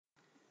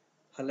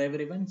Hello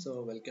everyone,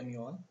 so welcome you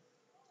all.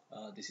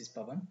 This is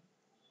Pavan.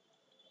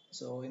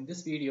 So in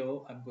this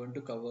video, I'm going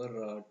to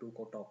cover two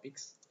core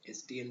topics: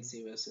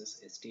 SDLC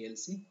versus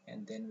STLC,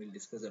 and then we'll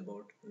discuss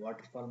about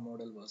waterfall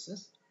model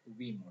versus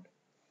V model.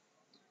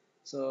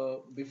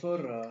 So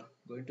before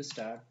going to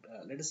start,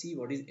 let us see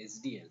what is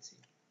SDLC,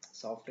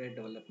 Software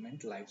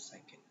Development Life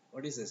Cycle.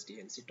 What is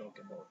SDLC talk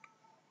about?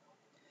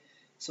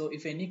 So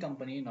if any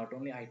company, not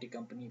only IT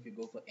company, if you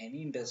go for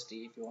any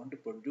industry, if you want to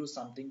produce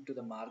something to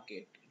the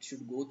market, it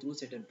should go through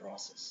certain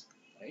process,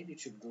 right? It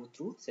should go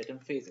through certain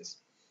phases.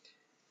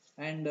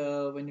 And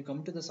when you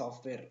come to the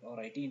software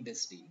or IT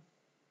industry,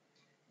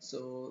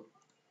 so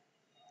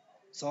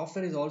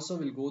software is also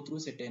will go through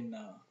certain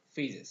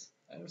phases,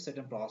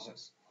 certain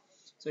process.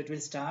 So it will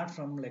start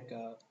from like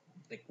a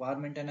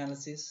requirement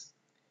analysis,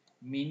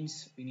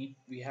 means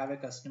we have a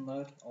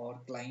customer or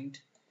client,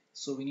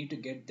 so we need to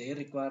get their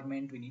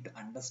requirement, we need to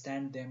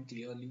understand them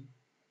clearly,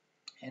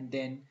 and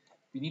then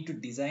we need to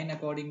design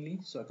accordingly.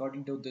 So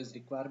according to this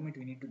requirement,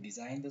 we need to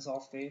design the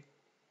software.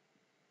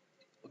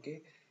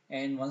 Okay,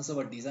 and once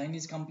our design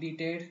is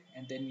completed,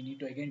 and then we need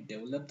to again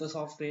develop the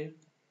software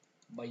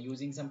by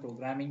using some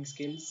programming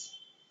skills.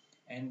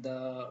 And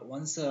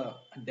once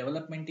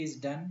development is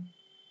done,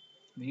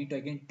 we need to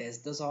again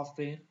test the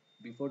software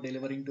before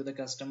delivering to the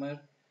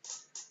customer.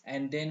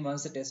 And then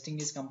once the testing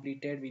is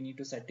completed, we need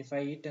to certify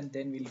it, and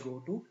then we'll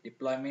go to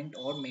deployment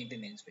or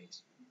maintenance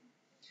phase.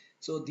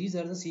 So these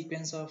are the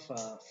sequence of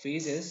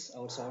phases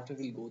our software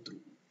will go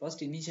through.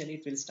 First, initially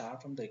it will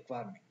start from the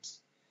requirements.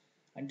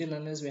 Until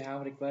unless we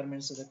have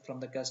requirements from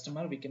the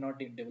customer, we cannot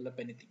develop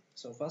anything.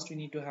 So first we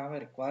need to have a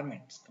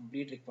requirements,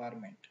 complete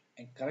requirement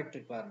and correct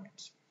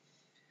requirements,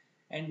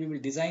 and we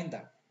will design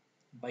that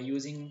by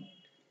using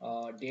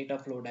data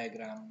flow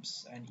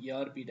diagrams and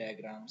ERP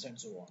diagrams and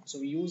so on. So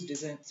we use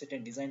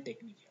certain design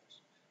techniques.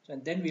 So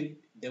and then we'll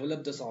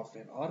develop the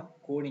software or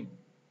coding,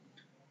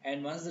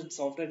 and once the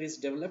software is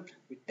developed,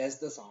 we test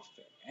the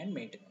software and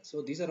maintenance.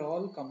 So these are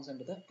all comes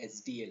under the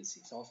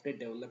SDLC, software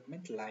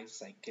development life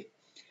cycle,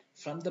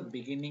 from the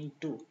beginning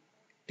to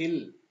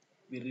till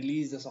we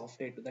release the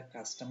software to the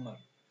customer.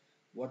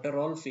 What are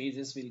all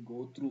phases will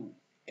go through,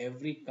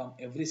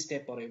 every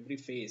step or every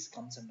phase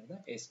comes under the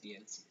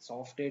SDLC,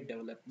 software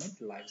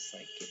development life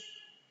cycle.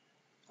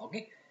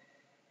 Okay,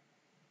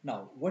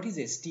 now what is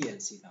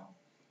STLC? Now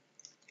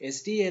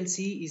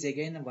STLC is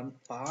again one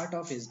part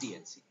of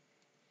SDLC.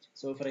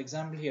 So for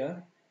example,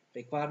 here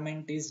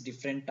requirement is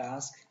different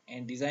task,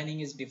 and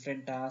designing is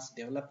different task,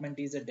 development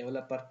is a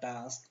developer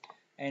task,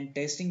 and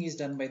testing is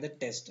done by the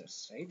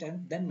testers, right?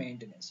 And then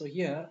maintenance. So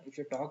here, if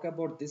you talk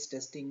about this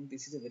testing,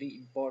 this is a very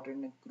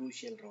important and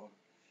crucial role.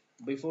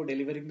 Before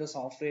delivering the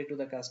software to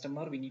the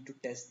customer, we need to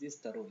test this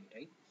thoroughly,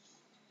 right?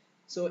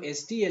 So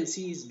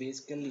STLC is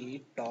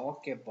basically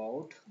talk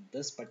about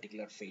this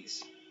particular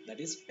phase,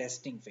 that is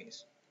testing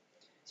phase.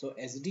 So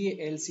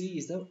SDLC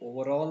is the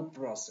overall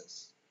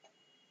process.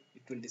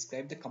 It will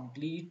describe the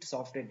complete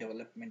software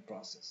development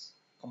process.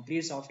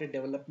 Complete software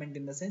development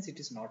in the sense it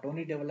is not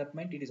only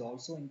development, it is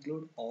also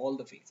include all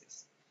the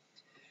phases.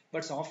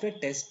 But software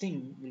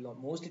testing will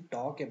mostly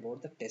talk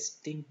about the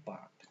testing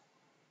part.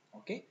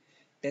 Okay,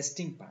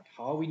 testing part,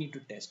 how we need to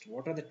test,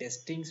 what are the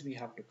testings we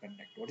have to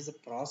conduct, what is the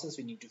process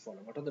we need to follow,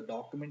 what are the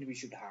document we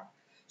should have.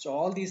 So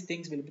all these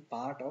things will be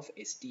part of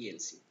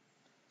STLC.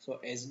 So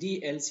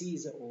SDLC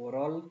is the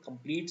overall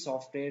complete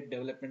software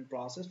development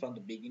process from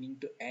the beginning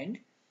to end,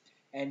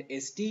 and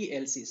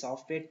STLC,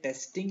 software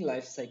testing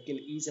life cycle,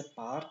 is a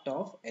part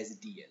of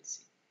SDLC.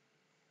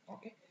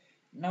 Okay,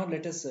 now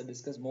let us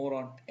discuss more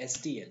on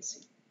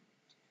STLC.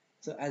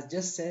 So as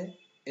just said,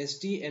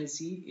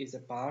 STLC is a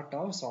part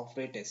of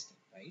software testing,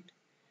 right?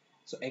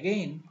 So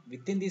again,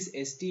 within this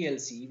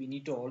STLC, we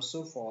need to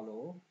also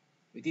follow,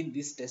 within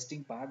this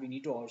testing part, we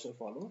need to also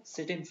follow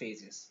certain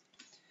phases.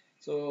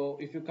 So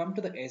if you come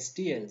to the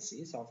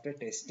STLC, software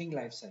testing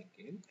life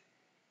cycle,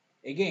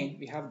 again,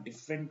 we have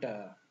different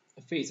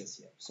phases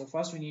here. So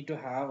first we need to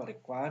have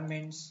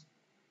requirements,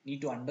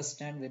 need to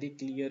understand very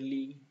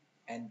clearly,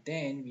 and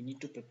then we need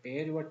to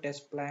prepare your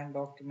test plan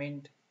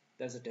document.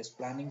 There's a test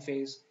planning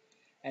phase,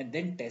 and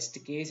then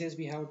test cases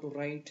we have to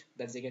write.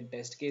 That's again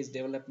test case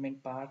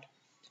development part.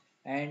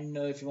 And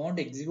if you want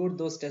to execute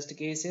those test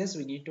cases,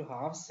 we need to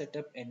have set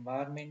up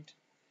environment,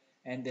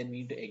 and then we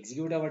need to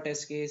execute our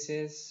test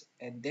cases,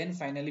 and then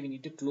finally we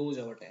need to close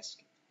our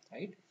test,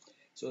 right?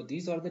 So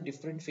these are the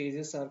different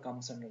phases are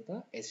comes under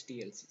the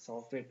STLC,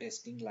 software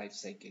testing life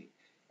cycle,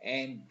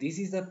 and this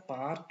is the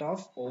part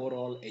of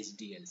overall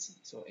SDLC.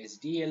 So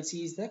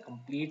SDLC is the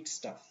complete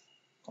stuff,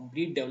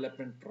 complete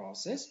development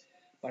process.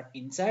 But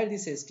inside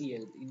this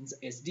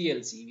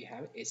SDLC, we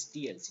have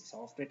STLC,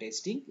 software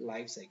testing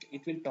life cycle.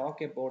 It will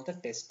talk about the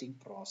testing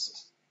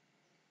process.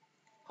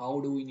 How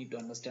do we need to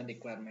understand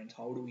requirements,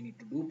 how do we need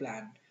to do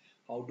plan,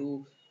 how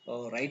to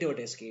write our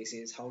test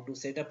cases, how to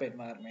set up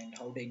environment,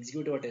 how to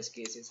execute our test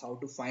cases, how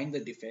to find the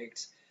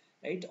defects,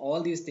 right?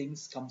 All these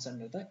things comes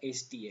under the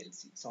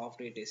STLC,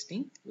 software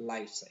testing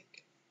life cycle.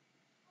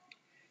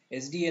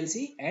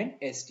 SDLC and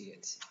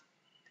STLC.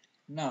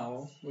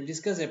 Now we'll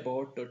discuss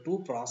about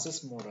two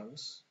process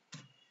models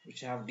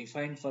which I have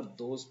defined for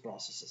those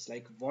processes.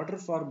 Like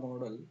waterfall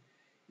model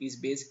is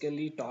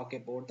basically talk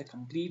about the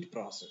complete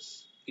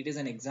process. It is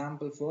an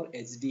example for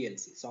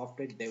SDLC,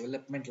 software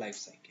development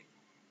lifecycle.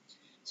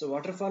 So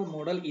waterfall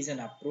model is an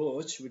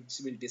approach which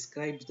will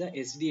describe the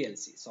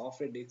SDLC,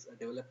 software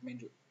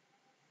development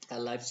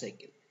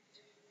lifecycle.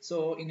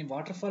 So in a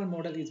waterfall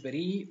model is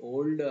very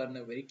old and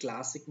a very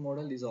classic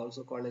model, is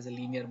also called as a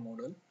linear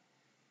model.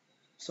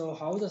 So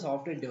how the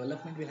software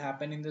development will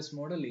happen in this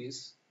model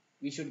is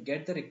we should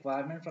get the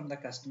requirement from the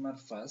customer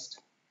first.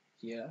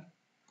 Here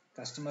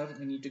customer,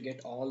 we need to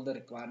get all the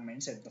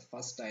requirements at the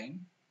first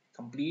time,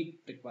 complete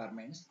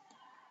requirements,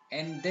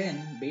 and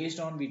then based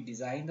on we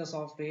design the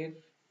software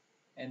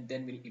and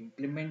then we'll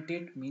implement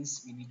it,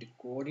 means we need to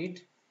code it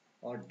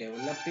or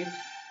develop it,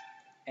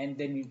 and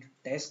then we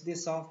test the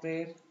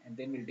software, and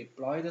then we'll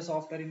deploy the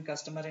software in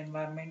customer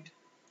environment,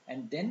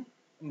 and then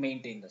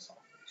maintain the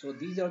software. So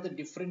these are the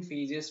different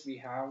phases we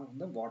have in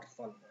the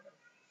waterfall model.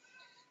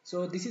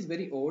 So this is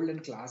very old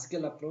and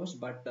classical approach,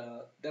 but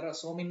there are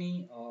so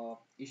many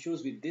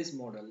issues with this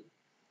model.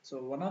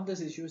 So one of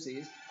those issues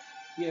is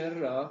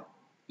here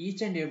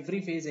each and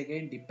every phase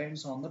again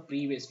depends on the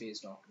previous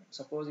phase document.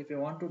 Suppose if you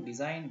want to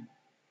design,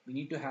 we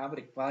need to have a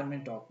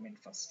requirement document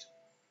first.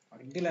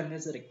 Until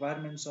unless the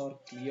requirements are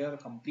clear,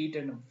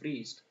 completed and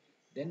freezed,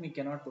 then we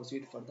cannot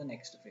proceed for the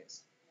next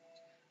phase.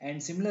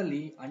 And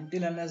similarly,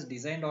 until unless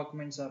design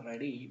documents are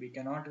ready, we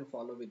cannot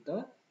follow with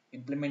the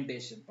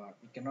implementation part.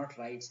 We cannot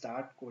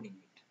start coding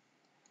it.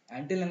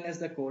 Until unless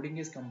the coding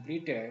is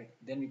completed,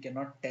 then we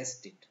cannot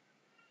test it.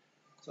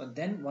 So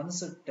then once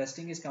the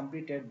testing is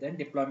completed, then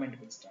deployment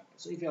will start.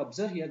 So if you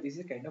observe here, this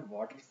is a kind of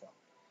waterfall.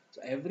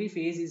 So every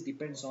phase is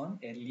depends on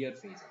earlier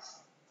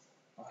phases.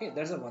 Okay,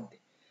 that's the one thing.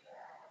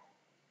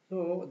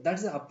 So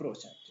that's the approach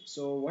actually.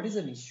 So what is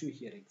an issue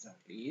here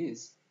exactly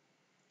is,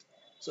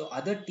 so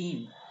other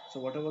team, so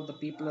whatever the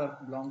people are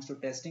belongs to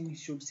testing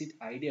should sit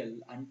idle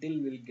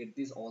until we'll get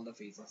this all the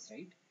phases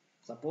right.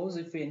 Suppose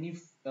if any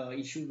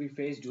issue we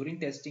face during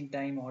testing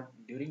time or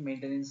during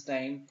maintenance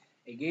time,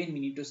 again we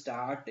need to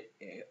start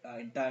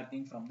entire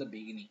thing from the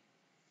beginning.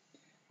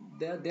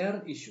 There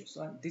are issues.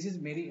 So this is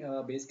very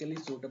basically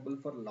suitable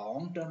for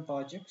long-term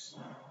projects,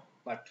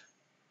 but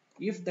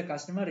if the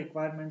customer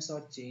requirements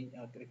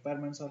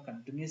are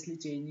continuously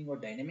changing or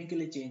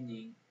dynamically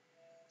changing,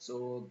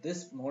 so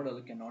this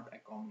model cannot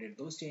accommodate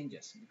those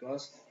changes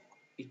because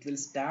it will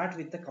start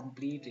with the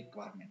complete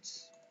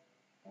requirements.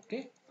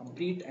 Okay,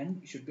 complete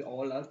and should be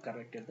all are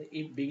correct at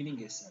the beginning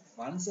itself.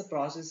 Once the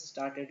process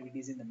started, it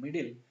is in the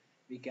middle,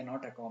 we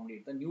cannot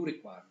accommodate the new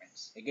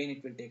requirements. Again,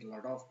 it will take a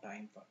lot of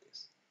time for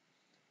this.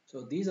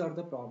 So these are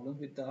the problems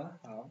with the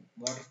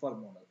waterfall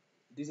model.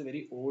 This is a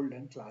very old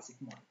and classic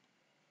model.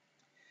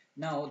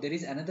 Now there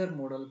is another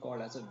model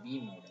called as a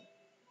V model.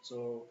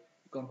 So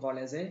you can call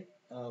as a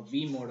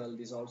V model.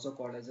 This is also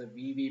called as a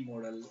VV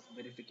model,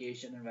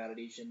 verification and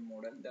validation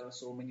model. There are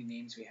so many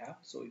names we have.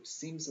 So it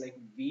seems like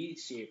V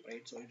shape,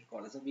 right? So it's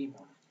called as a V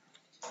model.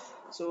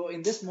 So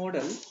in this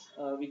model,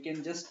 we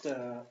can just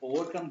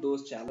overcome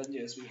those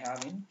challenges we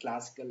have in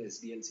classical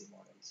SDLC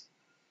models.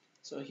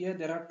 So here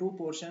there are two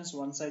portions.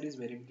 One side is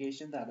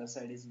verification, the other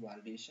side is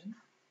validation.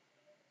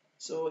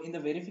 So in the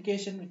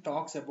verification, it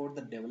talks about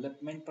the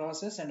development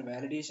process, and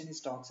validation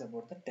is talks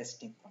about the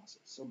testing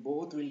process. So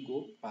both will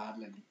go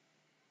parallelly.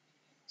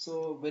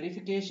 So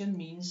verification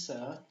means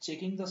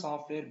checking the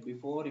software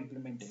before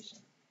implementation.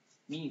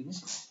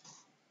 Means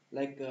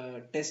like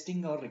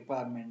testing our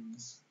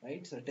requirements,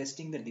 right? So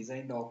testing the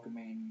design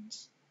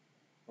documents,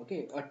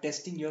 okay, or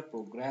testing your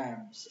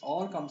programs,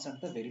 all comes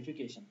under the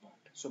verification part.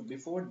 So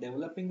before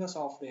developing the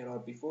software or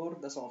before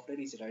the software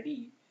is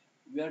ready,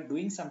 we are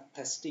doing some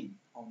testing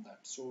on that.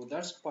 So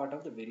that's part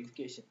of the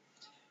verification.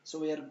 So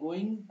we are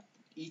going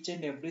each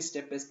and every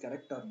step is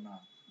correct or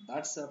not.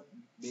 That's a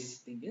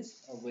basic thing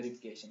is a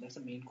verification. That's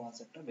the main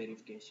concept of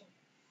verification.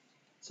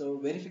 So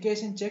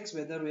verification checks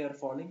whether we are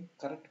following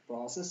correct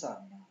process or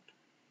not.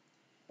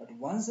 But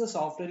once the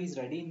software is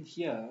ready in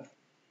here,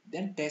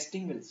 then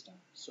testing will start.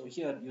 So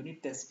here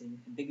unit testing,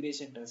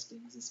 integration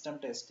testing, system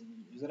testing,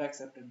 user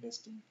acceptance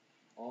testing,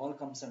 all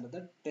comes under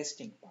the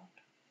testing part.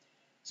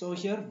 So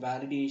here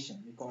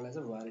validation, we call as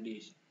a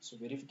validation. So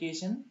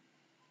verification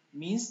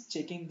means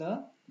checking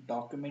the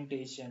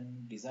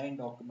documentation, design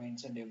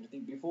documents and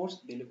everything before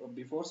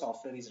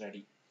software is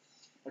ready.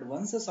 But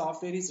once the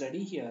software is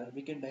ready here,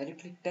 we can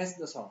directly test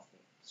the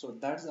software. So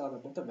that's all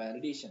about the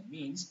validation.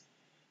 Means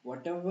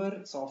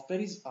whatever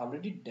software is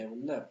already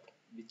developed,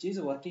 which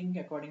is working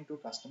according to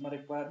customer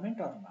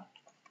requirement or not,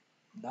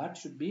 that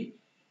should be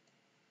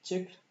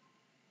checked.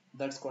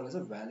 That's called as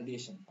a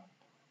validation part.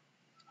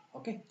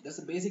 Okay, that's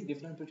the basic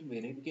difference between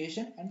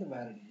verification and the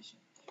validation.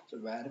 So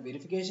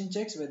verification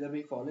checks whether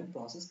we follow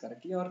process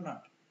correctly or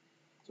not.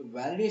 So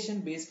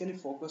validation basically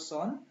focus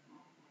on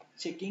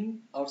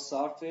checking our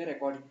software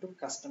according to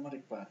customer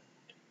requirement,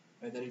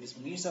 whether it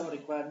meets our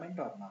requirement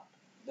or not.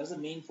 That's the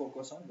main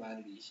focus on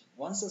validation.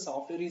 Once the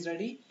software is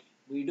ready,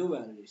 we do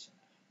validation.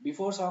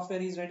 Before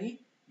software is ready,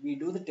 we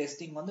do the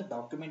testing on the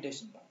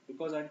documentation part,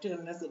 because until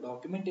unless the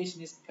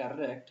documentation is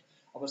correct,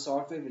 our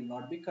software will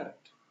not be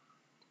correct,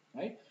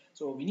 right?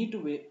 So we need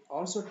to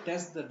also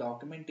test the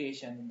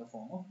documentation in the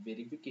form of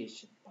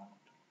verification part.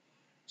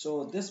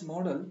 So this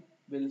model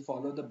will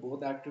follow the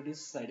both activities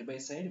side by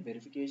side,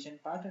 verification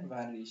part and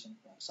validation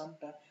part.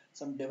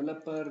 Some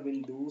developer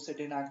will do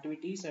certain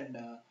activities, and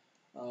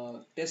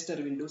tester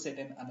will do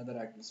certain another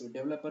activity. So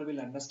developer will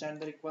understand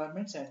the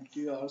requirements, and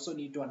you also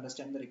need to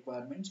understand the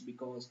requirements,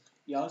 because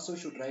you also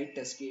should write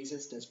test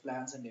cases, test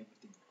plans and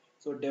everything.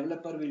 So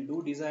developer will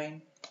do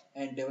design,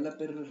 and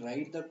developer will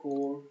write the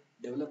code,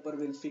 developer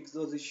will fix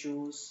those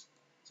issues.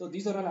 So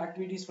these are all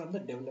activities from the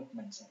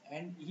development side,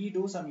 and he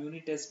do some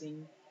unit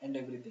testing and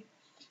everything.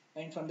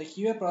 And from the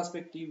QA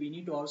perspective, we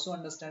need to also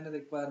understand the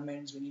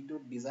requirements. We need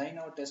to design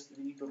our test.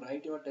 We need to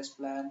write our test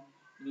plan.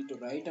 We need to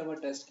write our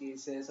test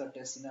cases or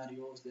test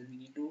scenarios. Then we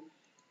need to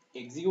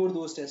execute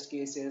those test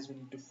cases. We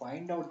need to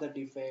find out the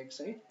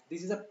defects. Right?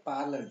 This is a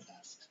parallel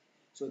task.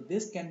 So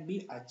this can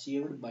be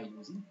achieved by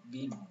using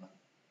V model,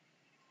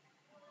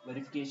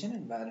 verification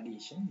and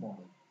validation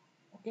model.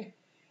 Okay.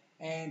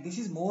 And this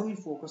is more will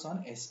focus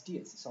on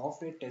STLC,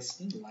 software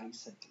testing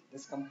lifecycle.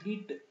 This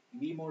complete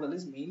V model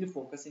is mainly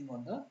focusing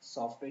on the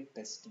software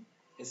testing,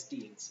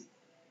 STLC.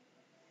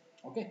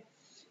 Okay.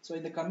 So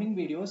in the coming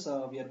videos,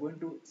 we are going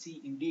to see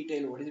in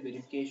detail what is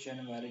verification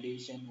and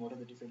validation, what are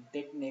the different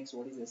techniques,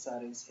 what is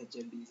SRS,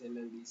 HLDs,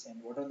 LLDs,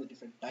 and what are the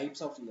different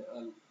types of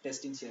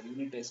testings here,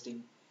 unit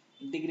testing,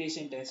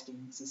 integration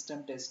testing,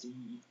 system testing,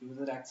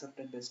 user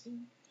acceptance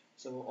testing.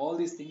 So all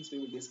these things we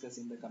will discuss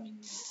in the coming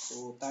video.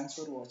 So thanks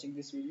for watching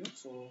this video.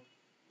 So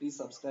please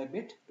subscribe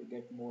it to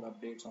get more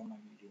updates on my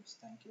videos.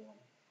 Thank you all.